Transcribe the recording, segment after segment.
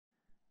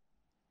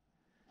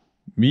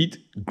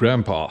Meet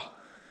Grandpa.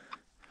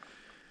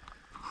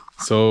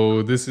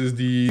 So this is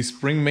the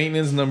spring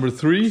maintenance number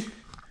 3.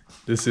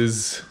 This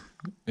is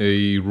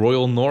a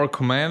Royal Nor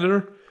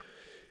Commander.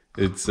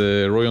 It's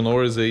Royal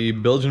Nor is a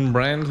Belgian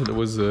brand that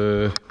was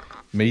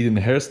made in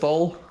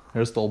Herstal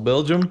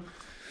Belgium.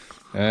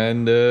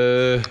 And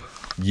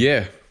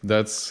yeah,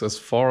 that's as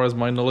far as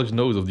my knowledge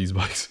knows of these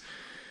bikes.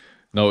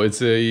 Now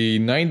it's a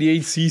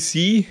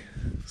 98cc,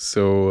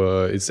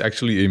 so it's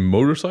actually a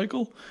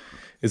motorcycle.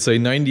 It's a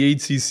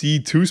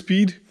 98cc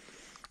 2-speed,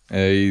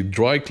 a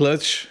dry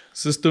clutch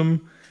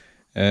system,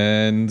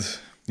 and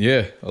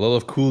yeah, a lot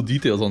of cool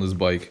details on this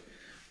bike.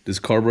 This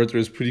carburetor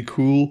is pretty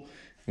cool.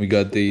 We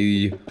got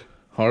the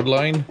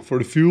hardline for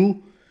the fuel,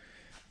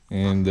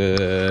 and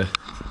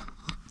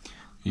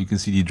you can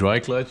see the dry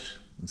clutch.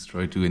 Let's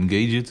try to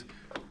engage it.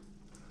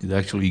 It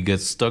actually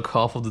gets stuck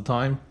half of the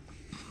time.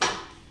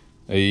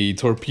 A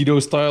torpedo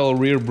style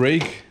rear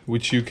brake,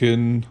 which you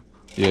can,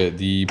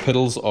 the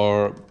pedals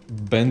are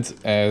bent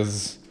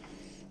as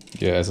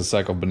a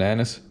sack of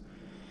bananas.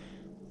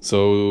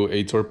 So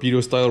a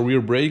torpedo style rear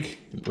brake,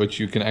 which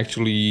you can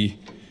actually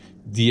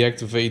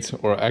deactivate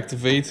or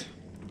activate.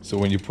 So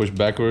when you push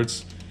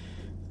backwards,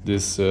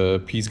 this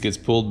piece gets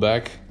pulled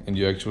back and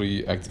you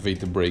actually activate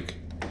the brake.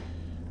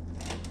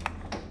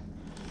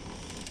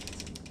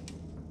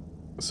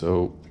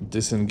 So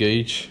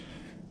disengage,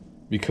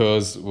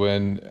 because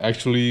when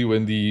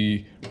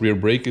the rear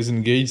brake is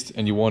engaged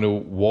and you want to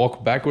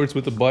walk backwards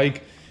with the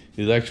bike,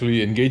 it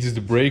actually engages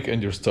the brake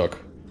and you're stuck.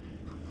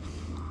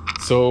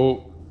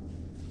 So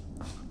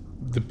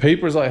the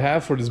papers I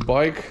have for this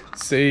bike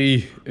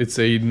say it's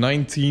a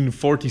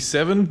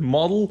 1947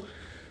 model,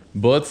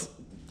 but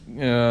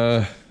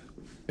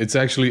it's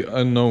actually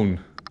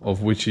unknown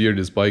of which year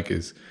this bike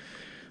is.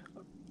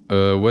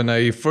 When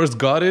I first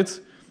got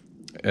it,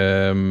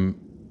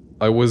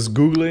 I was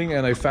Googling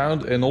and I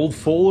found an old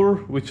folder,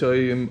 which I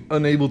am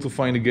unable to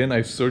find again.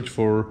 I've searched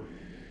for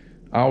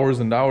hours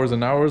and hours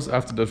and hours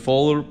after that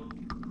folder,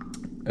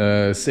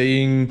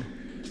 saying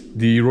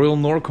the Royal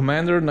Nor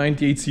Commander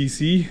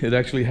 98cc. It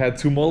actually had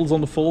 2 models on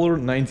the folder,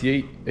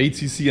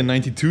 98cc and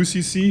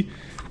 92cc.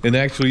 It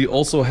actually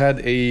also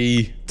had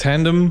a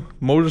tandem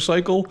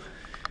motorcycle,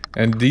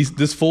 and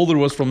this folder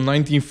was from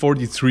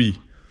 1943.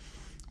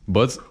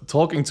 But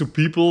talking to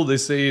people, they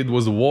say it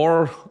was a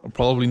war,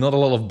 probably not a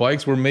lot of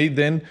bikes were made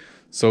then,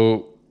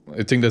 so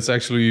I think that's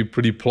actually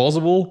pretty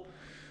plausible.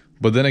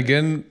 But then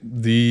again,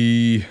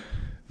 the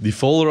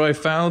folder I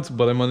found,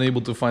 but I'm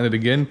unable to find it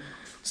again,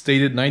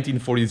 stated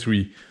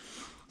 1943.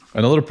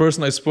 Another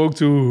person I spoke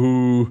to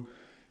who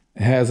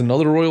has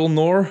another Royal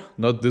Nor,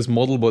 not this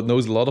model, but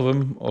knows a lot of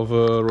them, of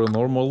Royal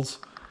Nor models,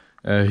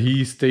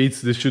 he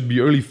states this should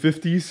be early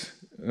 50s,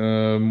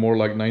 more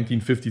like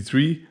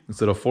 1953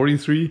 instead of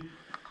 43.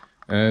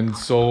 And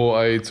so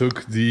I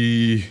took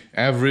the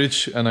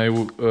average, and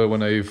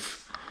when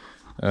I've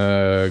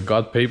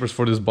got papers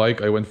for this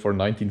bike, I went for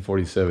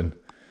 1947.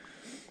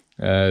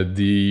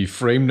 The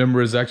frame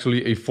number is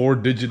actually a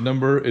 4-digit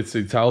number. It's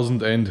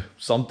 1000 and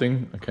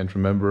something. I can't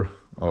remember.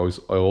 I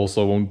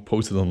also won't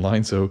post it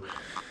online. So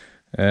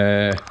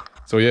yeah,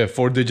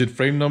 4-digit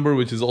frame number,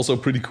 which is also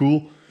pretty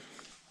cool.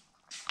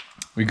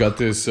 We got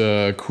this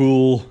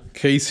cool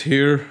case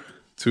here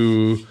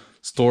to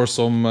store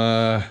some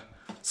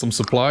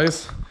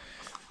supplies,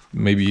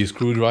 maybe a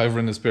screwdriver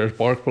and a spare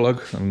spark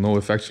plug. I don't know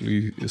if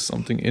actually is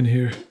something in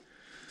here.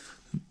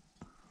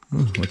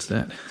 Oh, what's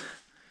that?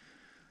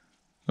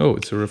 Oh,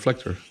 it's a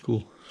reflector.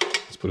 Cool.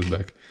 Let's put it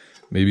back.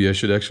 Maybe I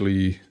should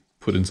actually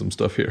put in some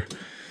stuff here.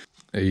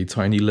 A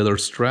tiny leather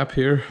strap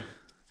here,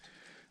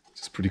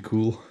 which is pretty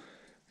cool.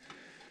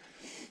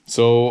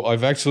 So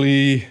I've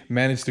actually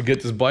managed to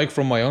get this bike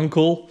from my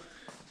uncle.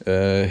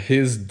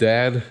 His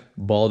dad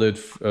bought it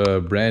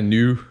brand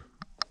new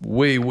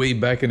way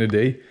back in the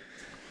day.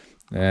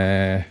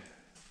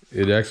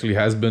 It actually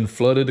has been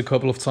flooded a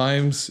couple of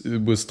times.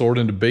 It was stored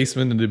in the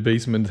basement, and the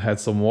basement had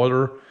some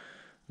water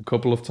a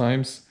couple of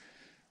times,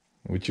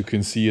 which you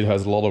can see it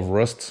has a lot of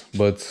rust,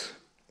 but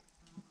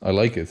I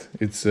like it.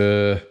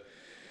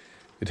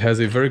 It has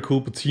a very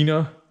cool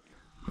patina.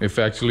 If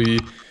actually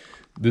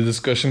the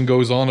discussion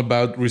goes on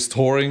about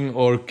restoring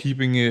or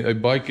keeping a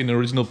bike in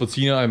original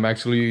patina, I'm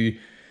actually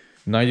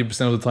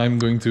 90% of the time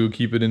going to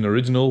keep it in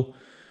original.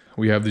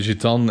 We have the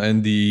Gitan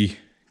and the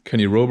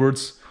Kenny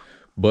Roberts,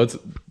 but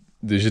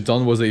the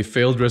Gitan was a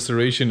failed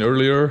restoration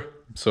earlier,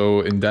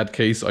 so in that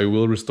case I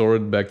will restore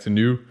it back to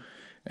new.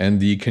 And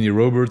the Kenny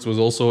Roberts was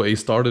also a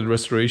started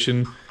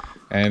restoration,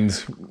 and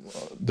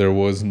there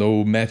was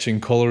no matching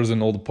colors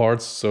in all the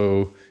parts,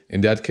 so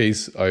in that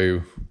case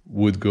I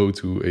would go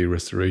to a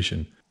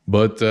restoration.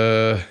 But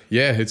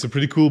yeah, it's a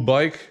pretty cool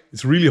bike.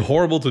 It's really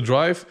horrible to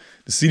drive.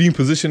 The seating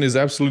position is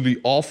absolutely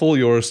awful.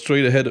 You're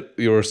straight ahead,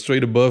 you're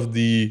straight above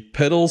the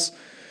pedals.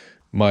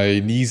 My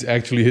knees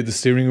actually hit the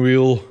steering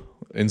wheel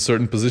in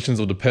certain positions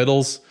of the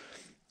pedals.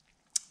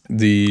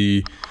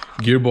 The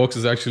gearbox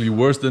is actually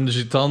worse than the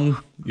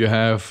Gitan. You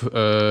have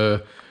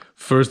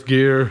first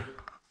gear,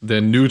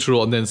 then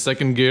neutral, and then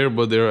second gear,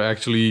 but they're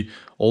actually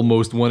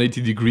almost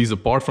 180 degrees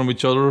apart from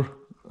each other.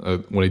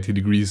 180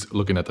 degrees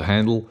looking at the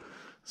handle.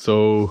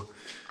 So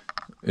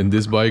in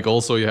this bike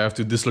also you have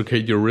to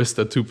dislocate your wrist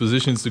at 2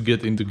 positions to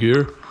get into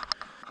gear.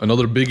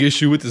 Another big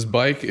issue with this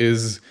bike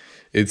is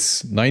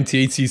it's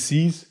 98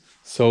 cc's.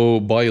 So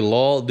by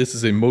law, this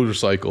is a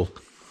motorcycle.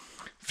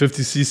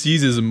 50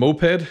 cc's is a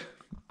moped.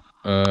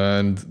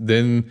 And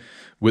then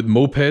with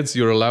mopeds,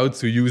 you're allowed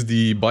to use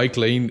the bike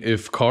lane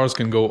if cars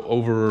can go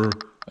over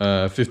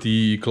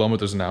 50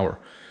 kilometers an hour.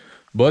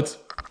 But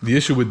the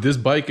issue with this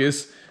bike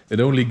is it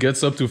only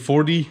gets up to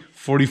 40,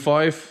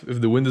 45 if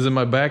the wind is in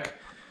my back.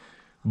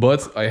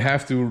 But I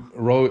have to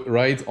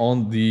ride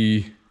on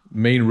the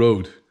main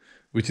road,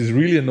 which is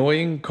really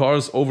annoying.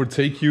 Cars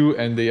overtake you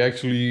and they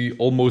actually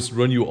almost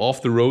run you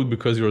off the road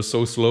because you're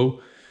so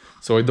slow.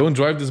 So I don't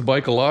drive this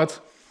bike a lot.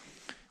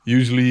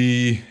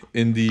 Usually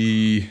in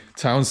the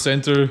town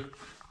center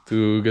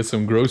to get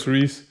some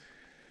groceries.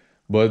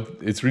 But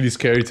it's really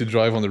scary to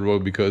drive on the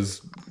road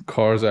because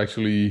cars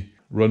actually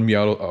run me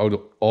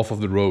off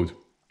of the road.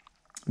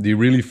 The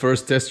really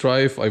first test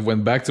drive, I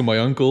went back to my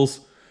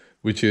uncle's,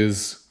 which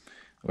is,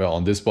 well,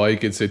 on this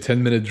bike, it's a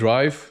 10-minute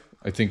drive.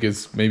 I think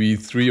it's maybe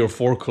 3 or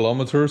 4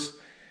 kilometers.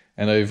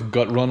 And I've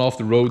got run off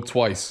the road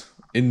twice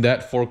in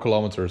that 4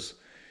 kilometers,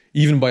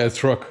 even by a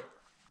truck.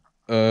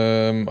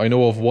 I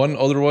know of one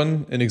other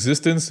one in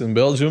existence in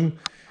Belgium.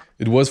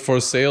 It was for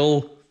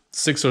sale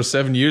 6 or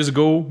 7 years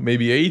ago,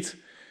 maybe 8.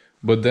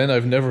 But then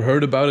I've never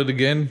heard about it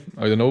again.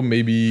 I don't know,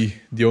 maybe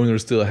the owner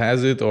still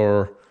has it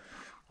or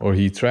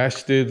he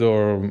trashed it,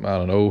 or I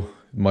don't know,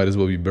 it might as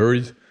well be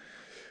buried.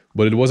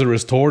 But it was a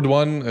restored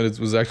one and it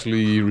was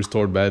actually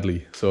restored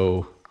badly.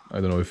 So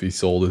I don't know if he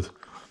sold it.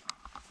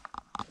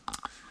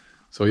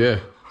 So yeah,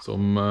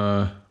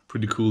 some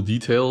pretty cool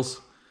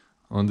details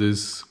on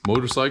this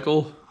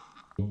motorcycle.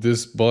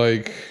 This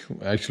bike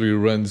actually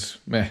runs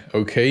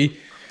okay.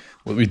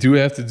 What we do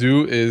have to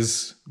do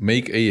is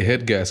make a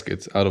head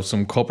gasket out of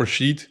some copper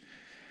sheet.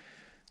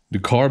 The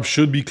carb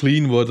should be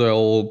clean, but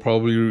I'll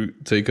probably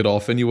take it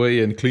off anyway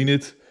and clean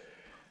it.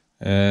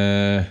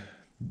 The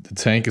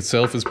tank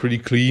itself is pretty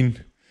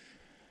clean.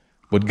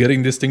 But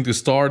getting this thing to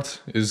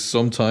start is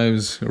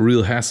sometimes a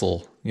real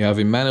hassle. You have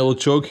a manual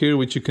choke here,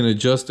 which you can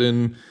adjust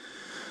in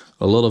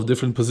a lot of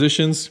different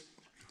positions.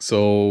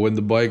 So when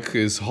the bike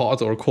is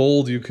hot or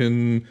cold, you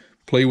can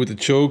play with the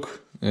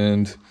choke,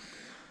 and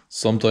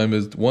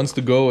sometimes it wants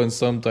to go and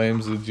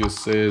sometimes it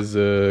just says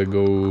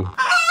go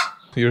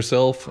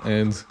yourself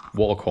and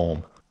walk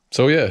home.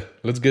 So yeah,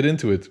 let's get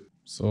into it.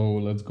 So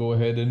let's go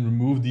ahead and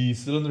remove the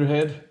cylinder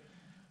head.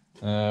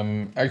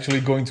 I'm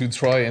actually going to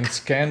try and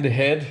scan the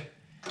head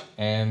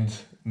and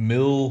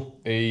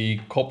mill a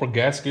copper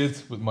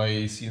gasket with my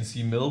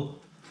CNC mill.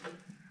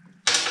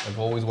 I've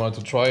always wanted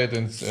to try it,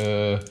 and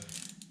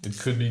it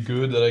could be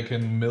good that I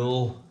can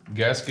mill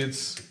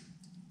gaskets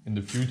in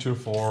the future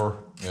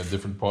for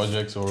different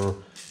projects or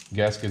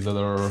gaskets that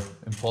are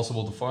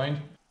impossible to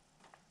find.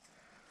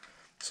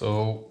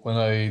 So when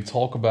I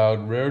talk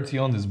about rarity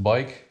on this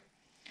bike,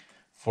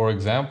 for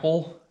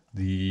example,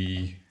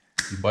 the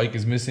bike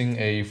is missing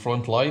a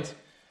front light,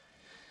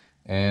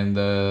 and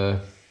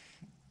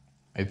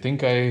I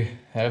think I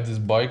have this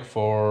bike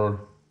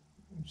for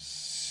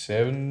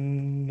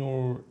 7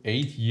 or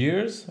 8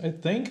 years, I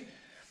think.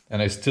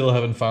 And I still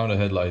haven't found a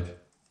headlight.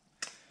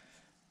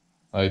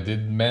 I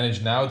did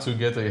manage now to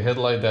get a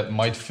headlight that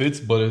might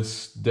fit, but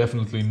it's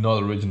definitely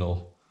not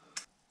original.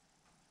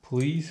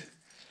 Please.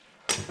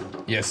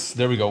 Yes,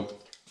 there we go.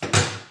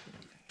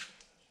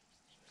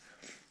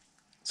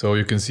 So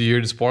you can see here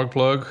the spark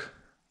plug.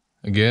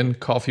 Again,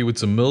 coffee with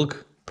some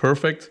milk,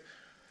 perfect.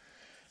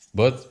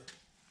 But,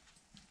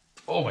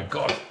 oh my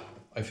God,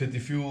 I've hit the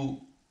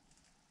fuel.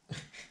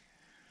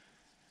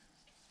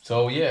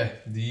 So yeah,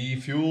 the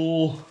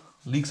fuel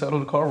leaks out of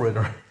the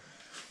carburetor.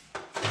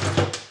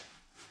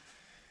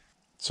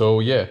 So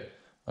yeah,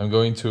 I'm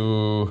going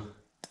to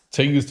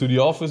take this to the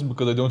office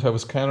because I don't have a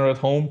scanner at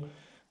home.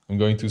 I'm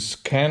going to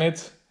scan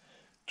it,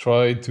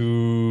 try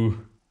to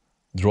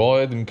draw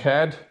it in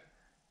CAD,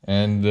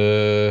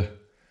 and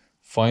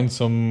find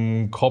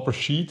some copper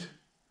sheet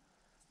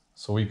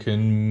so we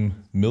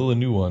can mill a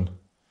new one.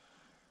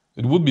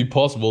 It would be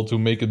possible to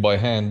make it by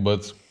hand,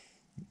 but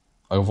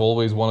I've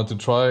always wanted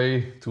to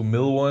try to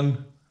mill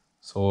one,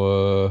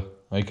 so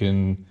I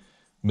can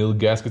mill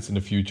gaskets in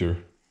the future.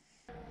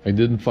 I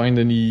didn't find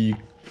any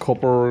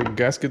copper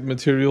gasket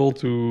material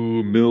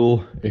to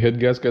mill a head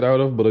gasket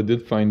out of, but I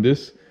did find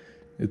this.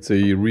 It's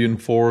a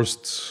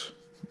reinforced,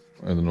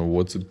 I don't know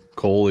what's it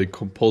called, a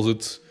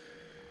composite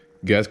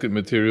gasket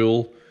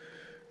material,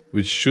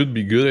 which should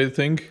be good, I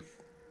think.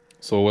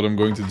 So what I'm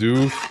going to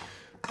do,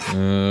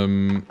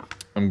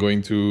 I'm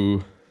going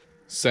to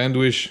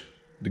sandwich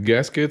the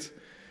gasket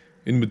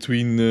in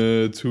between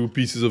 2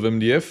 pieces of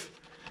MDF.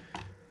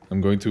 I'm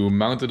going to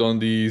mount it on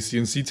the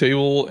CNC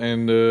table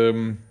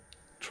and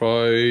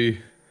try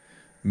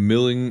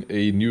milling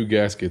a new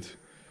gasket.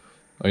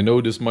 I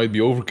know this might be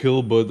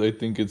overkill, but I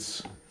think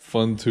it's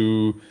fun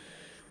to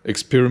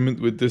experiment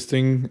with this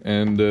thing,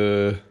 and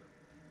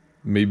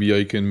maybe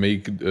I can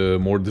make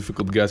more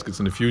difficult gaskets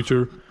in the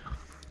future.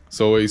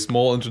 So a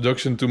small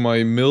introduction to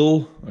my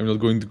mill. I'm not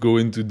going to go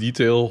into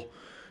detail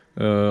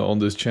on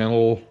this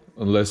channel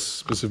unless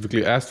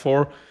specifically asked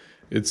for.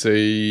 It's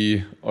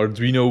a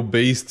Arduino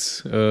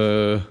based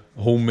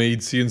homemade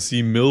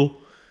CNC mill.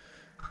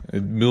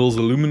 It mills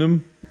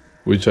aluminum,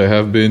 which I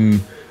have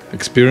been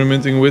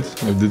experimenting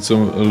with. I did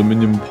some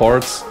aluminum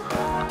parts,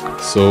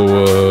 so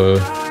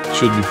it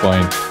should be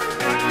fine.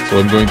 So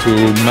I'm going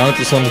to mount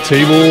this on the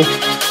table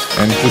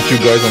and put you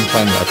guys on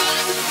time lapse.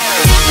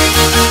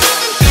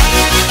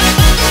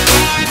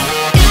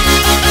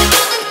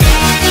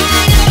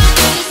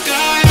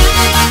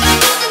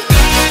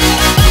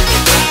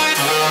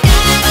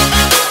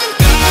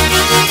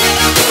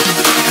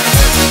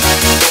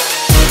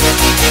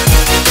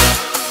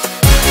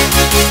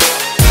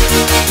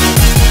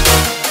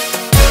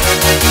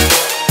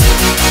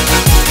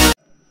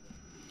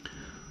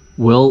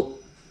 Well,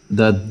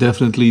 that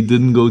definitely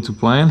didn't go to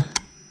plan.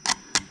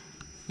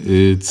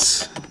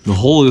 The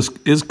hole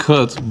is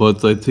cut,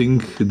 but I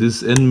think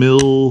this end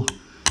mill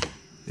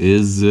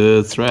is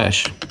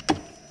trash.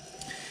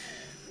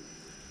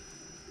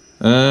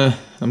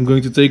 I'm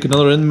going to take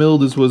another end mill.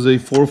 This was a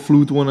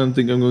 4-flute one. I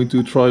think I'm going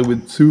to try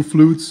with 2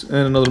 flutes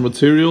and another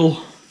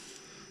material.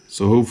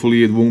 So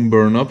hopefully it won't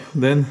burn up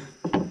then.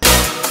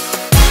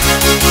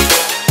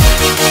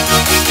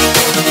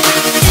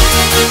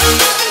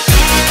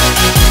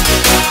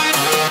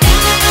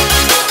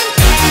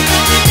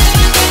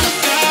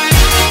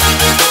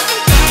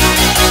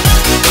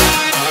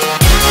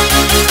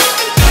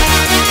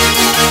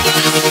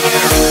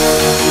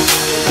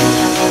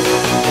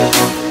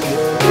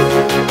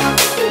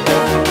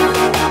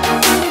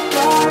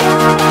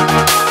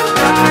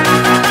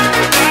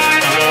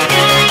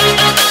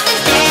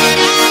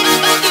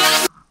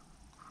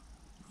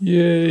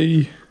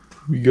 Yay,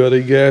 we got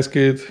a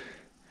gasket.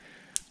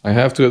 I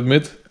have to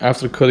admit,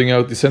 after cutting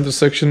out the center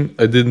section,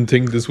 I didn't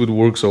think this would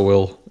work so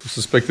well. I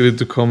suspected it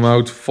to come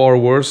out far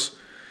worse.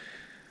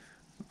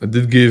 I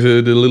did give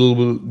it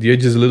the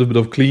edges a little bit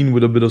of clean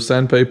with a bit of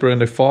sandpaper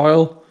and a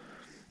file.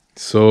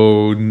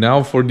 So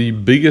now for the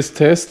biggest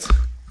test,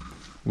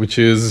 which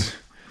is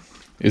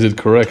it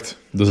correct?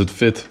 Does it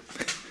fit?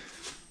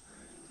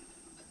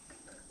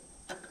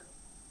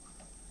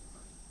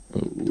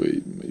 Oh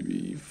wait,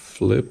 maybe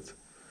flipped.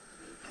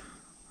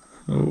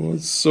 Oh,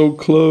 it's so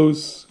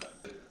close.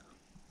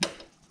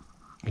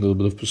 A little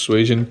bit of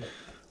persuasion.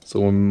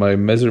 So when my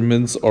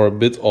measurements are a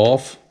bit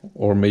off,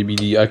 or maybe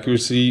the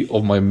accuracy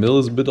of my mill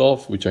is a bit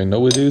off, which I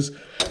know it is,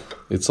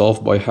 it's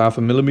off by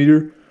 0.5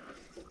 millimeter.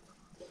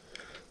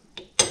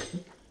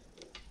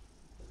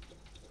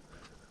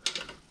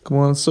 Come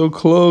on, it's so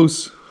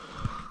close.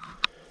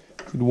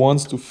 It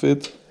wants to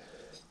fit.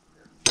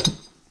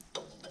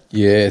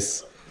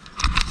 Yes.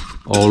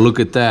 Oh, look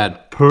at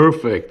that.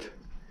 Perfect.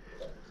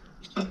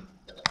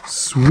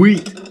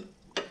 Sweet.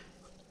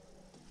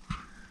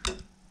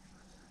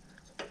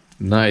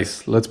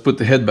 Nice. Let's put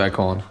the head back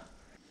on.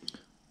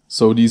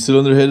 So the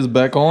cylinder head is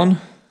back on.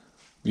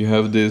 We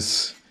have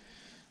this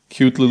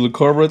cute little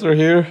carburetor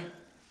here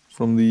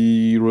from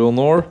the Royal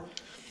Nor.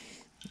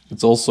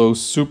 It's also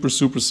super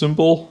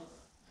simple.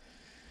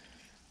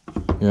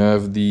 You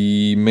have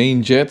the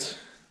main jet,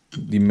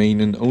 the main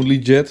and only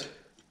jet.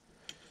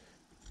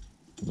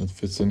 That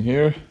fits in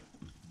here.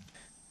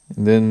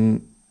 And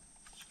then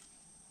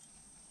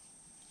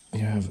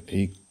you have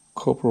a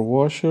copper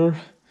washer.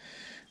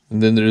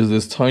 And then there is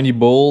this tiny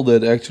bowl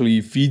that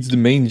actually feeds the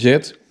main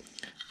jet.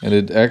 And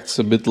it acts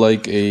a bit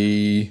like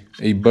a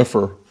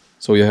buffer.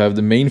 So you have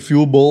the main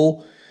fuel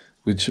bowl,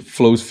 which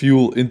flows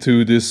fuel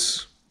into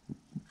this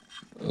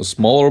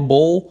smaller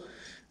bowl.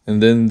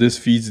 And then this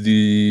feeds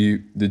the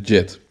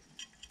jet.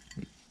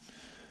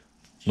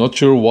 Not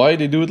sure why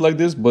they do it like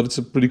this, but it's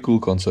a pretty cool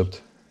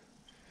concept.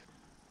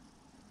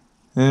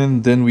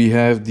 And then we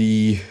have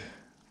the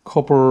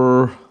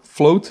copper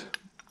float.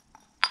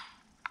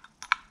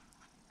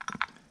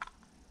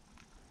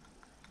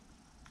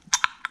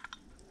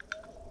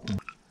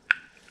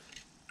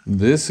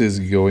 This is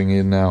going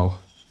in now.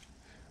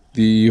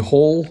 The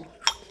hole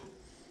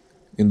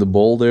in the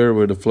bowl there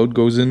where the float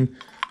goes in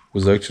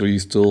was actually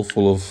still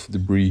full of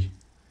debris.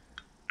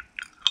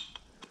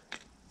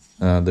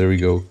 There we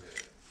go.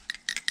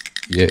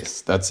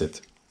 Yes, that's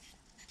it.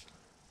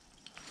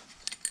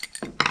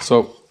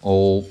 So,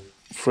 all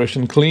fresh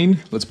and clean.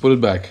 Let's put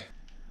it back.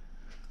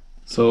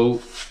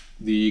 So,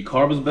 the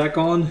carb is back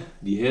on.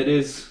 The head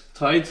is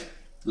tight.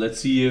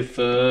 Let's see if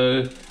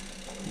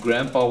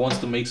Grandpa wants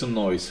to make some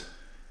noise.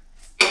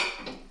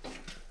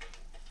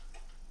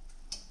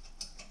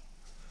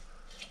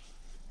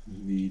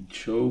 The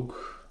choke.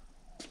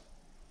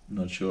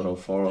 Not sure how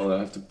far I'll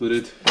have to put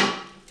it.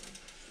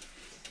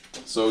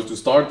 So to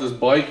start this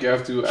bike, you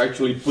have to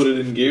actually put it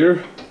in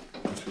gear.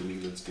 Actually,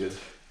 that's good.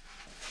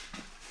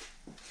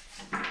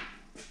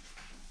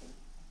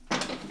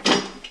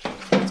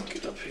 Let's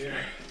get up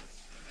here.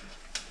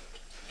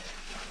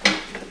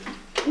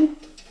 Ooh.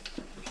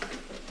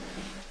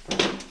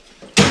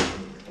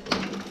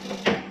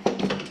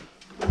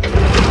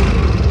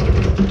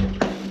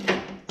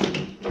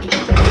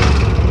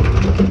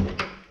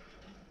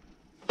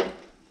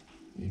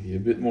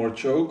 bit more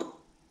choke.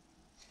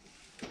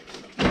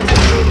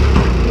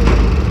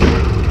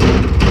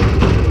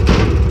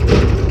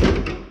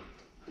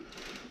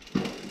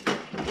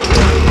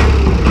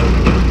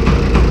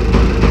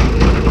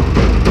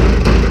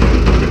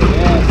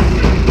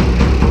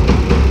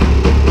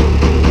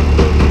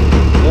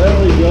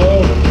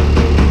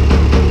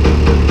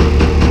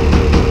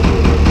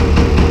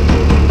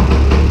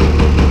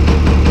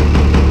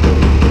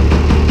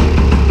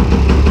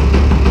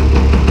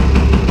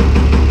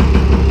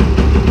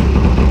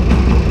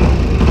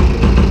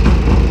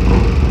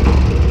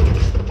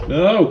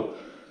 No!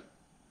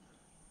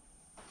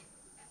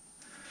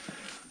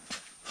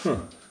 Huh.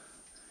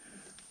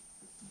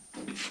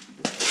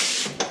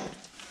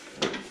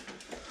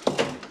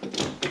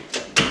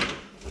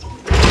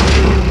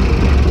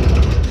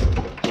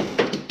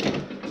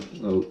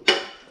 Oh.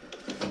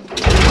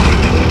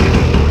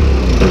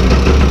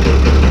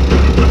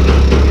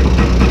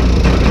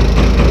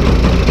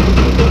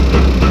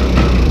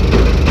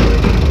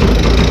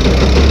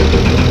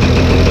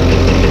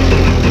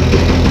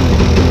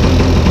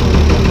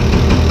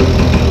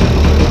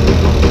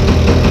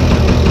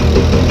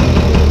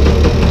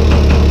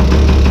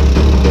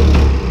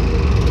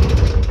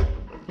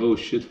 Oh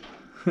shit.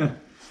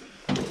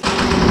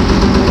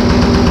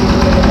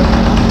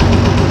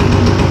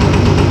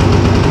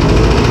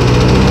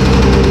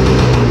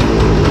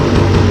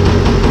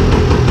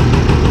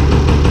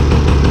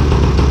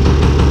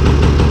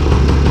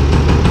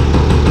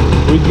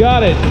 We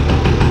got it.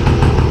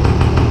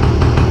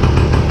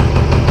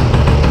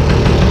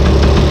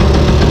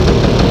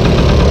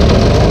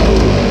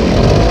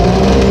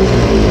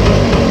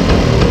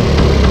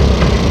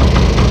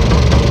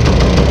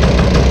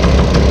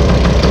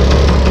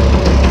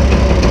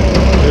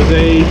 There's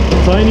a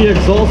tiny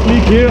exhaust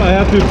leak here. I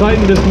have to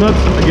tighten this nut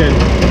again.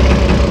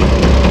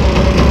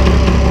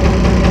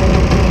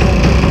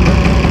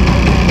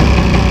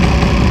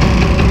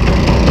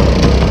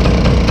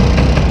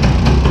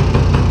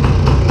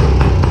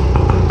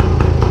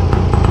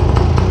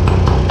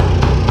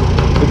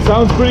 It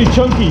sounds pretty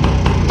chunky.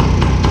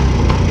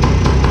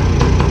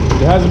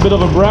 It has a bit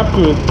of a brap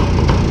to it.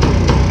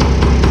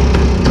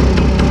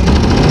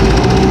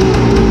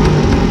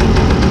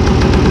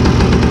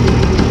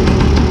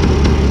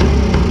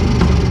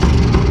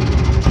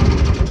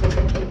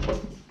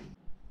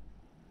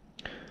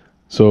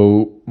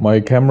 So my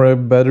camera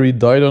battery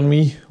died on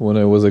me when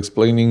I was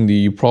explaining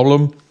the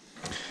problem.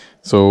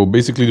 So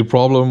basically the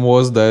problem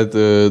was that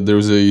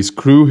there's a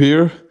screw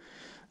here,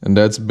 and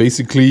that's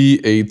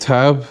basically a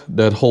tab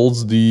that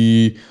holds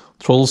the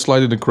throttle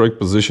slide in the correct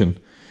position.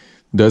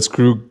 That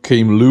screw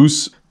came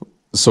loose,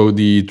 so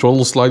the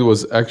throttle slide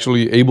was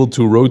actually able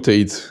to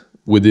rotate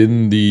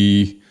within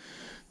the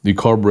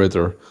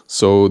carburetor.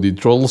 So the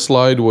throttle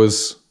slide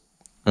was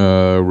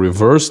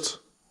reversed,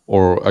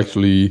 or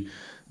actually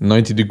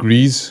 90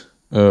 degrees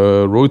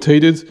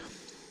rotated,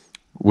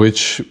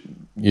 which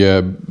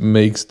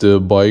makes the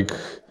bike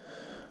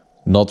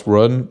not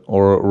run,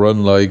 or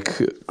run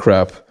like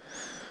crap.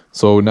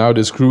 So now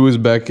the screw is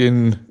back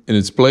in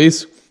its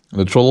place, and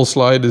the throttle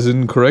slide is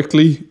in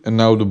correctly, and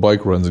now the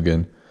bike runs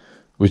again,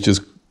 which is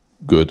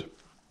good.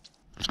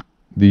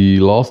 The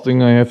last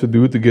thing I have to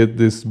do to get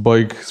this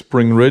bike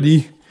spring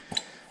ready,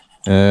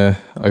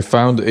 I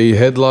found a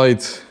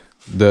headlight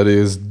that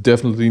is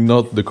definitely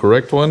not the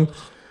correct one,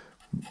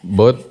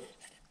 but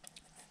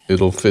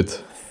it'll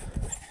fit.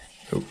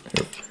 Oh,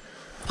 here.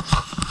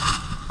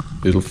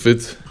 It'll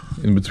fit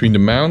in between the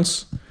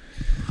mounts.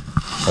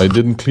 I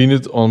didn't clean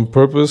it on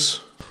purpose,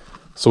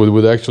 so it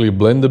would actually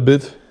blend a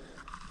bit.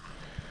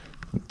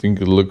 I think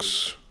it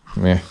looks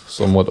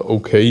somewhat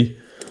okay,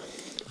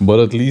 but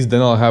at least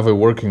then I'll have a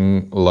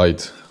working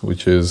light,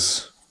 which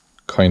is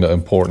kind of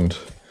important.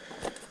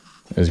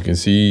 As you can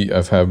see,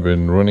 I've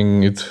been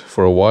running it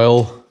for a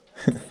while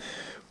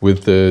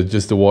with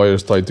just the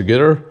wires tied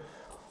together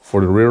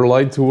for the rear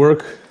light to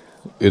work.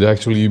 It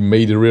actually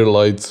made the rear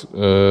light,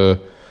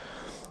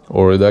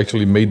 or it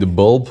actually made the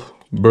bulb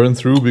burn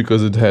through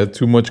because it had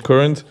too much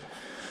current.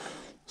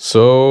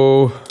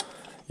 So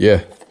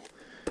yeah,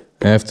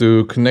 I have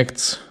to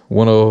connect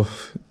one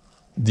of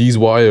these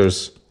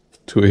wires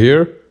to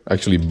here,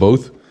 actually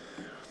both,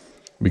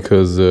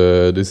 because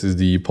this is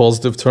the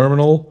positive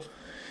terminal,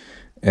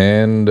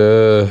 and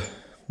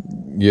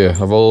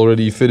I've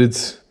already fitted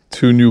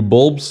 2 new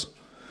bulbs.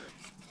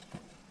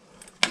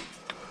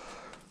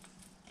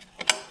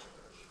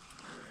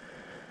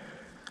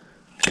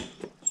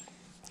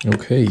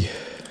 Okay,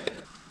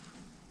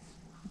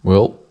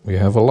 well, we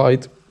have a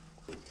light.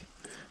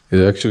 It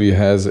actually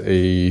has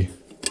a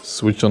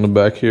switch on the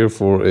back here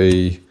for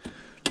a,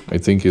 I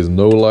think is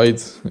no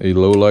light, a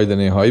low light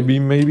and a high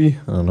beam maybe,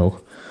 I don't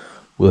know.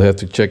 We'll have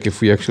to check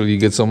if we actually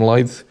get some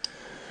light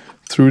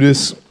through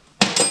this.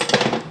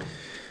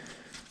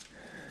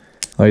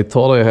 I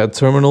thought I had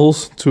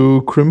terminals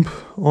to crimp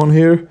on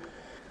here,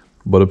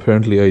 but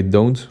apparently I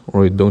don't,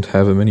 or I don't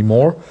have them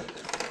anymore.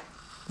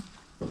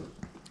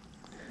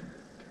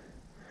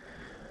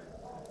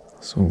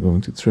 So I'm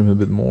going to trim a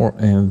bit more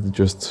and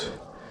just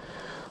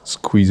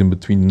squeeze in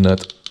between the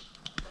nut.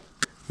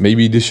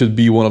 Maybe this should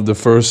be one of the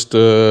first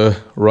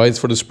rides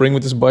for the spring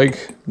with this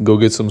bike. Go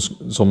get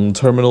some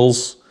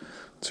terminals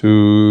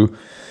to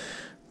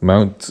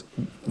mount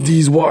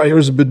these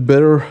wires a bit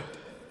better.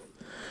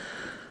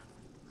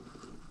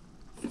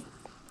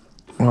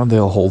 Well,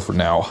 they'll hold for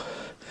now.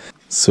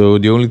 So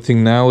the only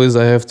thing now is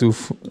I have to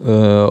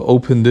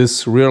open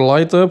this rear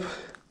light up,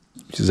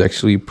 which is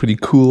actually a pretty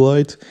cool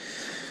light.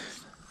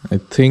 I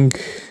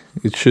think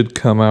it should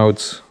come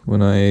out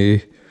when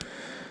I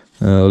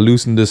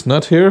loosen this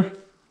nut here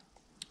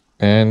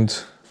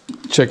and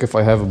check if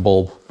I have a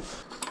bulb.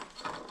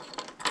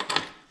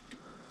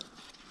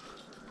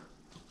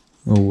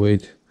 Oh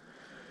wait.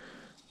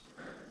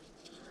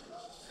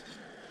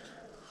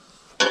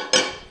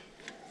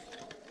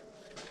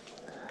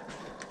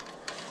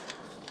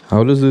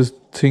 How does this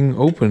thing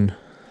open?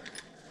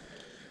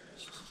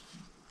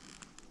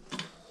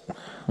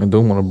 I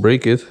don't want to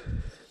break it.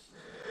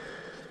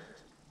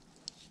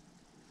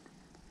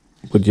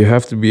 But you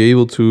have to be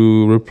able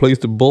to replace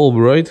the bulb,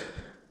 right?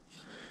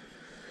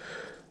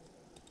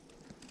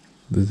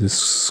 Does this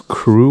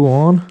screw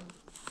on?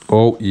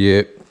 Oh,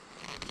 yeah.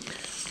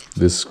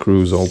 This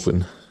screws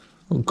open.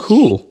 Oh,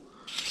 cool.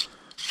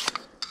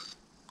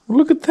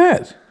 Look at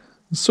that.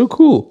 It's so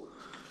cool.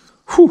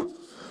 Whew.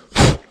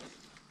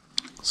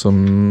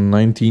 Some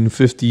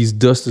 1950s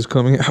dust is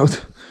coming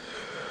out.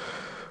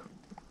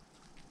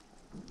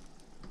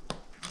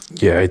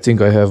 Yeah, I think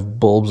I have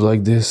bulbs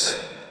like this.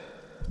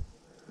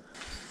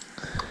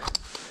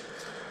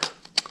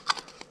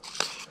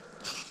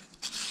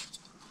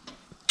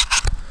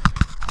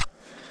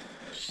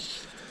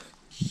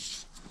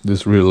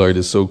 This rear light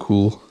is so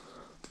cool.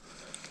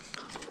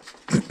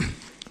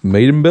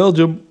 Made in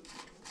Belgium.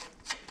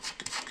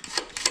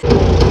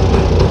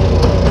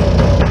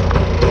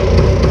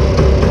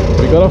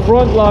 We got a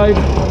front light,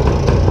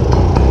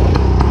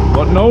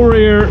 but no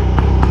rear.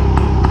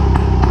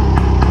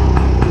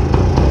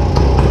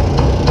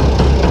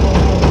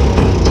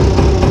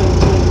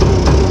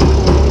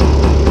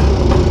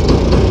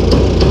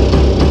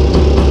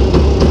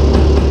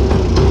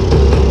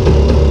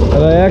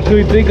 And I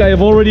actually think I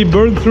have already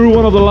burned through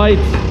one of the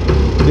lights.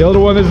 The other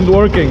one isn't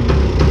working.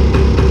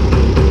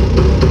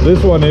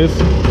 This one is.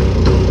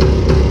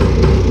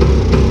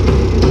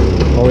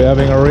 Are we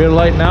having a rear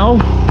light now?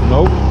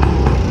 Nope.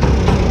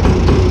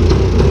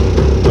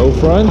 No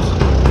front,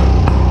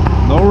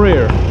 no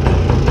rear.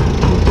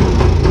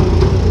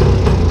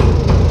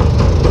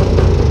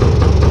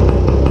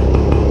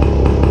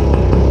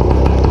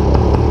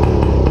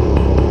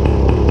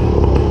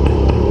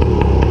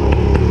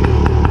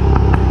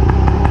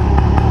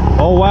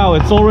 Oh wow,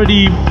 it's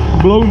already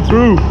blown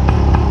through.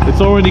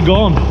 It's already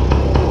gone.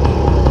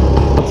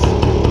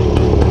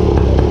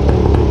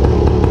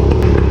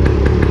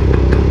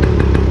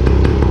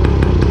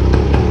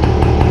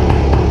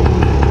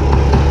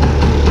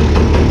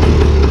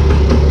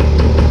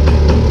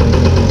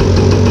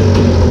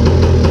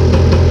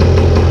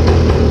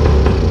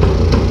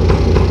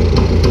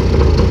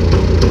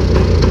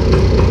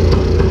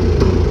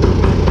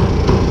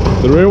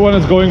 The rear one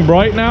is going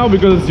bright now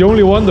because it's the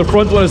only one. The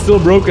front one is still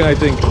broken, I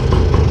think.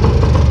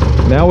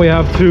 Now we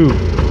have two.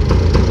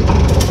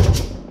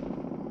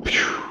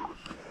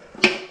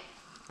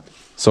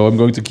 So I'm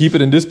going to keep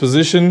it in this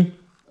position.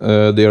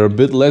 They are a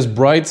bit less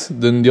bright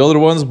than the other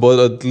ones, but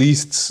at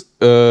least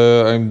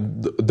I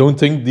don't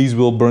think these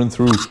will burn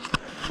through.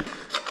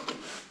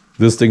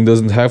 This thing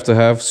doesn't have to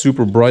have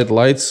super bright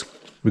lights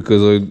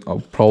because I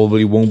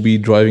probably won't be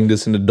driving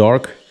this in the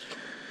dark.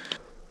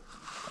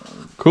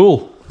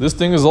 Cool. This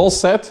thing is all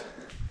set.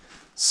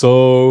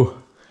 So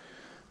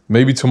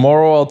maybe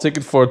tomorrow I'll take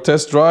it for a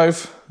test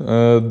drive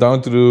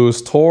down to the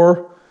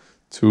store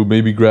to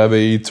maybe grab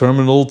a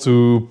terminal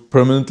to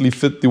permanently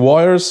fit the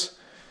wires.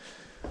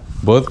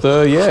 But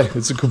yeah,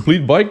 it's a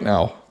complete bike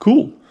now.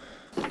 Cool.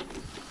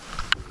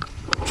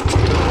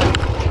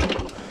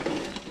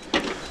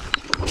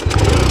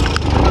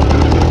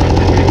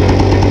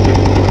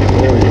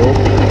 There we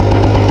go.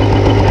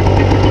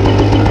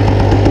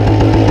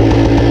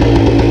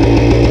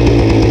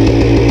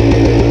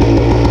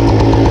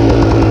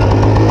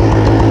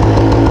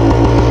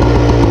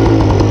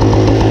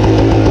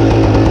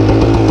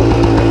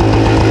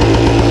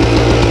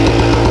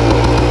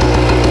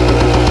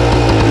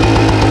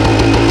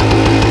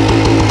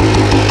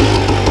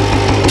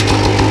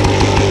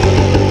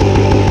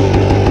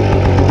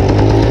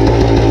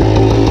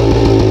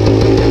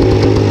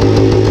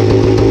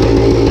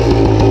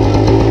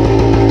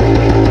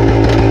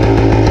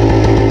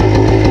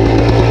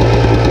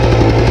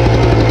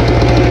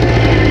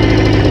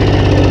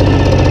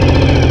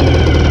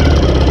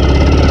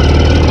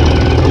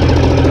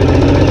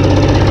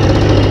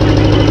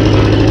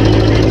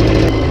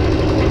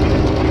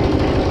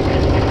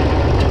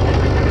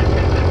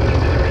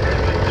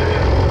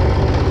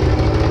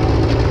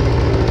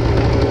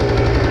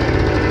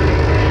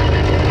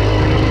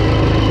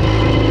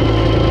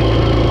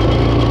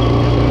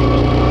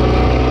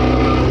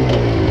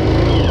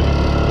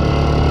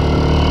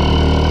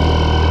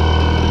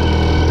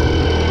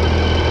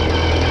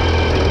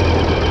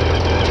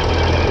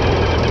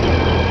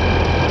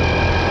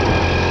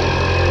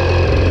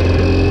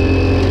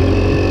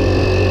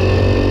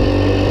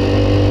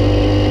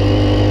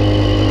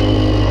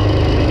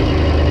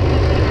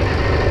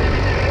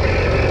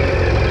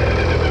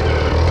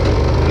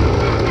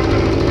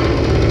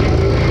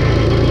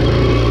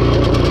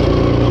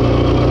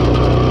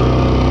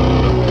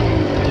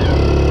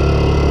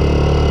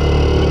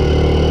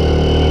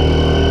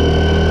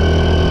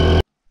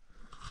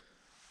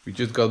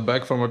 just got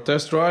back from our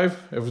test drive.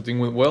 Everything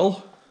went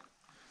well.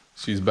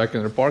 She's back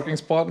in her parking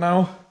spot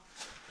now.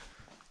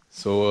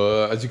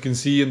 So as you can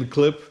see in the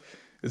clip,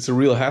 it's a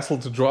real hassle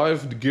to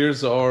drive. The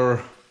gears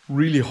are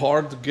really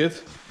hard to get,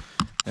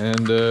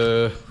 and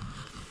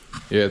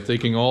yeah,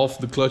 taking off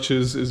the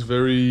clutches is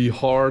very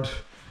hard,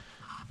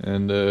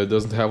 and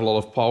doesn't have a lot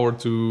of power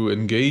to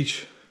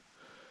engage.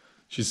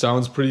 She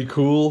sounds pretty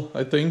cool,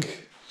 I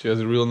think. She has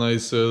a real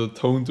nice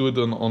tone to it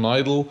on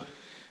idle,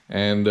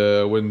 and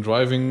when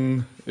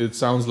driving it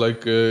sounds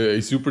like a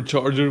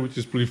supercharger, which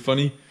is pretty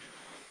funny.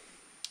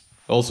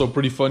 Also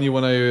pretty funny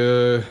when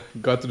I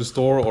got to the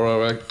store, or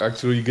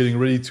actually getting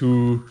ready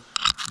to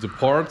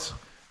depart,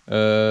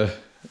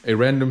 a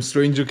random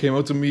stranger came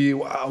up to me.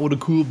 Wow, what a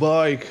cool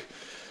bike!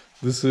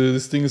 This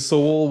thing is so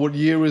old. What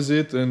year is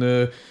it?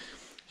 And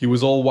he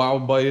was all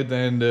wowed by it,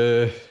 and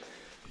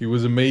he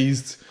was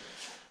amazed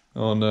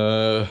on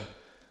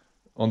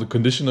the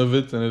condition of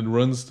it, and it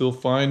runs still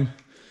fine.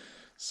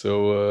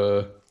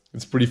 So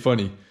it's pretty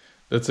funny.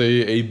 That's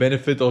a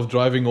benefit of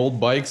driving old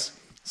bikes.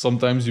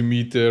 Sometimes you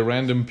meet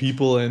random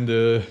people and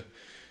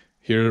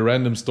hear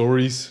random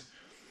stories.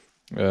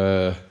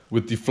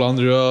 With the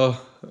Flandria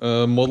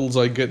models,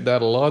 I get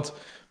that a lot,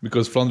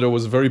 because Flandria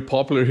was very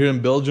popular here in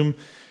Belgium,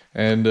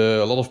 and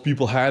a lot of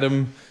people had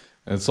them.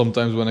 And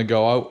sometimes when I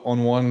go out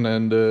on one,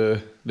 and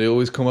they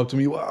always come up to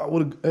me, wow,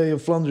 hey, a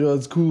Flandria,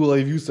 it's cool, I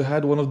used to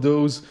had one of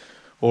those.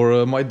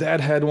 Or my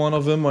dad had one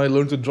of them, I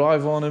learned to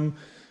drive on him.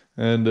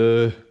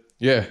 And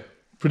yeah,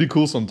 pretty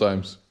cool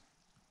sometimes.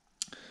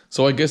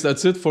 So I guess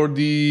that's it for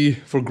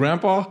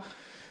Grandpa.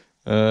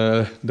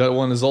 That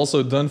one is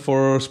also done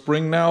for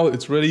spring now.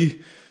 It's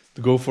ready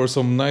to go for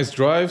some nice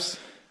drives.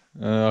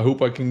 I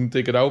hope I can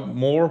take it out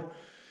more,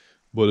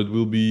 but it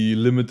will be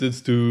limited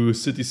to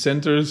city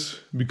centers,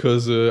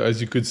 because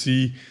as you could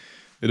see,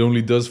 it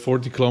only does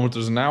 40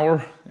 kilometers an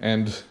hour,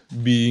 and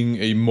being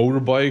a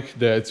motorbike,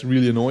 that's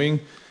really annoying.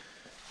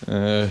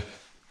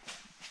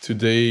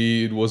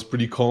 Today it was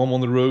pretty calm on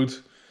the road,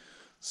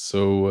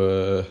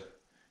 so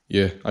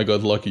yeah, I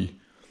got lucky.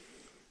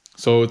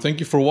 So thank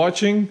you for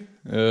watching.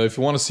 If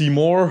you want to see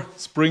more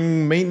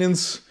spring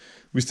maintenance,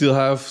 we still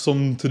have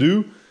some to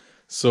do.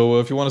 So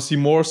if you want to see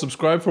more,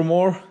 subscribe for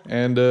more,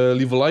 and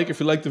leave a like if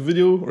you liked the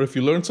video or if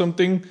you learned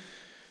something.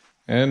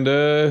 And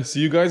see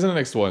you guys in the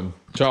next one.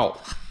 Ciao.